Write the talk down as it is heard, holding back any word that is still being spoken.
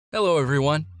Hello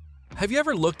everyone! Have you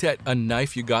ever looked at a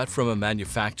knife you got from a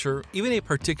manufacturer, even a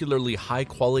particularly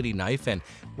high-quality knife, and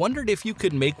wondered if you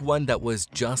could make one that was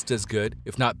just as good,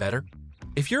 if not better?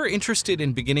 If you're interested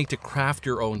in beginning to craft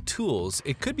your own tools,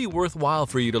 it could be worthwhile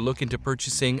for you to look into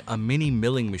purchasing a mini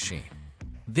milling machine.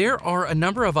 There are a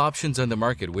number of options on the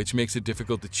market, which makes it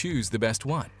difficult to choose the best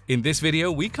one. In this video,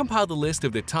 we compiled a list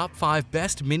of the top 5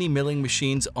 best mini milling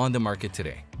machines on the market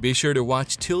today. Be sure to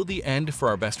watch till the end for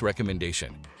our best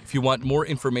recommendation. If you want more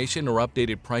information or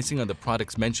updated pricing on the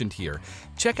products mentioned here,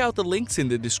 check out the links in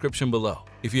the description below.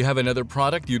 If you have another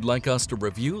product you'd like us to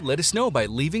review, let us know by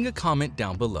leaving a comment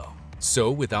down below. So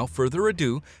without further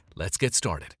ado, let's get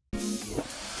started.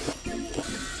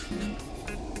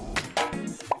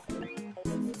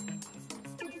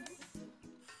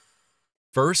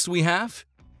 First we have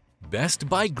Best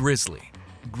by Grizzly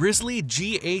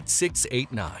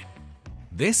G8689.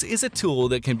 This is a tool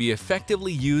that can be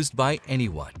effectively used by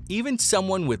anyone, even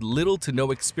someone with little to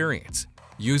no experience.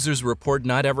 Users report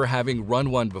not ever having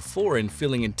run one before and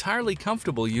feeling entirely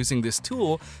comfortable using this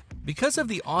tool because of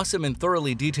the awesome and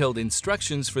thoroughly detailed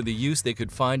instructions for the use they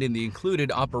could find in the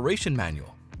included operation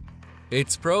manual.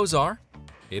 Its pros are: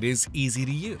 it is easy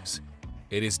to use,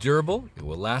 it is durable, it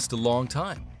will last a long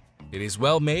time, it is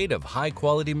well made of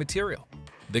high-quality material,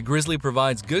 the Grizzly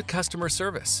provides good customer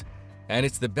service, and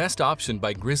it's the best option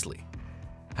by Grizzly.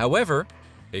 However,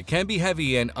 it can be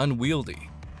heavy and unwieldy,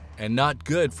 and not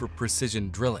good for precision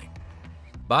drilling.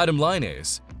 Bottom line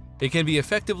is, it can be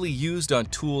effectively used on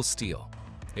tool steel.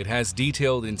 It has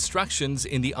detailed instructions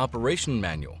in the operation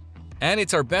manual, and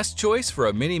it's our best choice for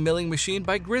a mini milling machine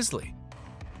by Grizzly.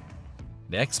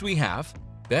 Next we have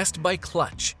Best by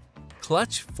Clutch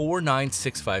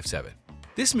 49657.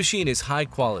 This machine is high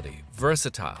quality,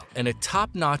 versatile, and a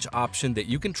top-notch option that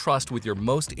you can trust with your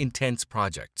most intense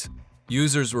projects.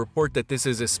 Users report that this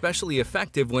is especially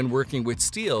effective when working with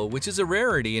steel, which is a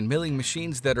rarity in milling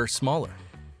machines that are smaller.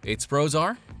 Its pros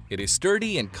are: it is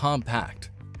sturdy and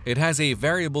compact, it has a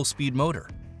variable speed motor,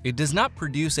 it does not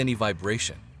produce any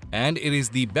vibration, and it is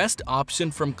the best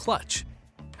option from Clutch.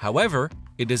 However,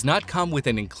 it does not come with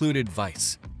an included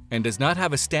vise and does not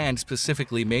have a stand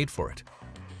specifically made for it.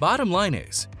 Bottom line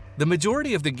is, the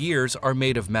majority of the gears are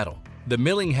made of metal. The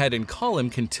milling head and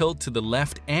column can tilt to the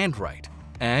left and right,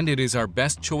 and it is our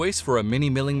best choice for a mini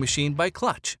milling machine by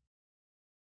Clutch.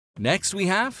 Next we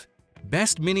have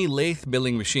Best Mini Lathe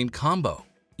Milling Machine Combo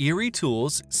Erie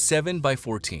Tools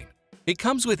 7x14. It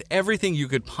comes with everything you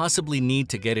could possibly need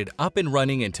to get it up and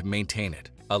running and to maintain it: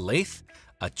 a lathe,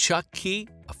 a chuck key,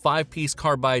 a 5-piece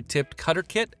carbide-tipped cutter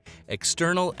kit,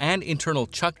 external and internal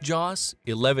chuck jaws,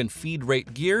 11 feed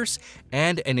rate gears,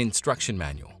 and an instruction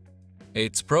manual.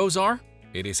 Its pros are: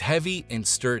 it is heavy and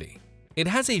sturdy, it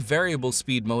has a variable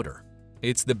speed motor,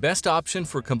 it's the best option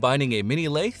for combining a mini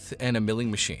lathe and a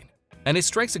milling machine, and it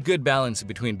strikes a good balance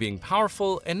between being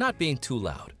powerful and not being too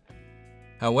loud.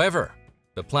 However,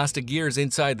 the plastic gears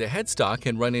inside the headstock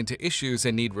can run into issues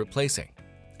and need replacing,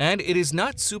 and it is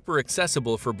not super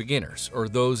accessible for beginners or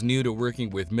those new to working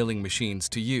with milling machines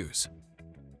to use.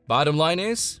 Bottom line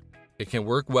is, it can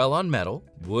work well on metal,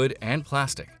 wood, and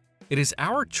plastic. It is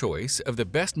our choice of the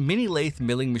best mini lathe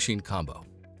milling machine combo,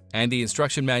 and the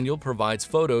instruction manual provides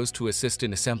photos to assist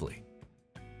in assembly.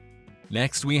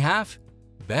 Next we have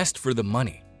Best for the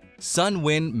Money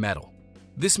Sunwind Metal.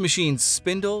 This machine's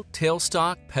spindle,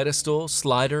 tailstock, pedestal,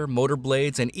 slider, motor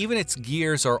blades, and even its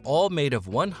gears are all made of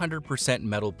 100%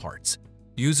 metal parts.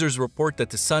 Users report that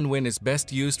the Sunwind is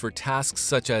best used for tasks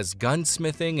such as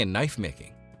gunsmithing and knife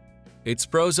making. Its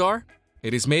pros are: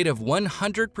 it is made of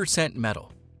 100%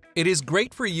 metal. It is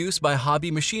great for use by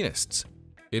hobby machinists.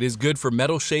 It is good for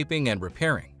metal shaping and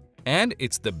repairing, and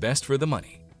it's the best for the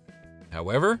money.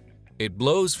 However, it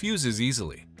blows fuses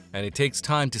easily, and it takes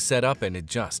time to set up and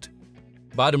adjust.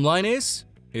 Bottom line is,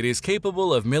 it is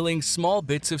capable of milling small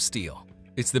bits of steel.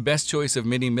 It's the best choice of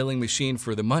mini milling machine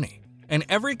for the money, and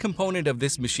every component of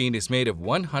this machine is made of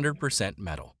 100%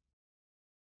 metal.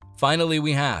 Finally,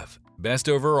 we have Best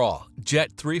Overall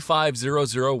Jet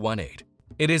 350018.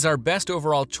 It is our best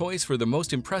overall choice for the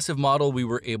most impressive model we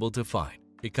were able to find.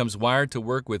 It comes wired to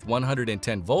work with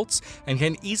 110 volts and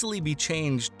can easily be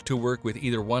changed to work with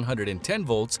either 110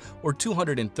 volts or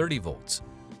 230 volts.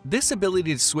 This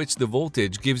ability to switch the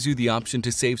voltage gives you the option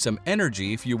to save some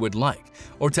energy if you would like,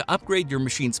 or to upgrade your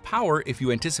machine's power if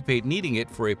you anticipate needing it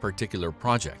for a particular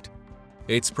project.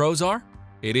 Its pros are: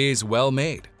 it is well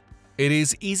made, it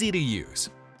is easy to use,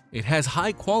 it has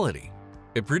high quality,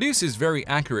 it produces very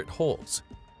accurate holes,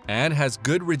 and has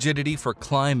good rigidity for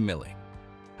climb milling.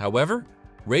 However,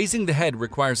 raising the head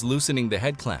requires loosening the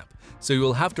head clamp, so you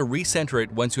will have to recenter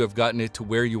it once you have gotten it to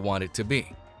where you want it to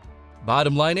be.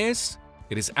 Bottom line is,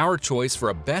 it is our choice for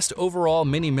a best overall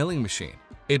mini milling machine.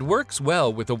 It works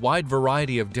well with a wide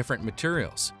variety of different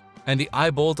materials, and the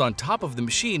eye bolt on top of the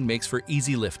machine makes for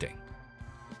easy lifting.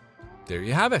 There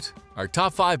you have it, our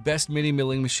top 5 best mini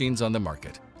milling machines on the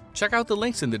market. Check out the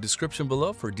links in the description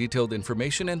below for detailed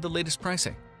information and the latest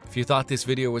pricing. If you thought this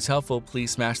video was helpful,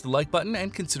 please smash the like button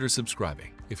and consider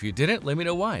subscribing. If you didn't, let me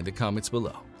know why in the comments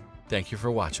below. Thank you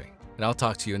for watching, and I'll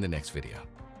talk to you in the next video.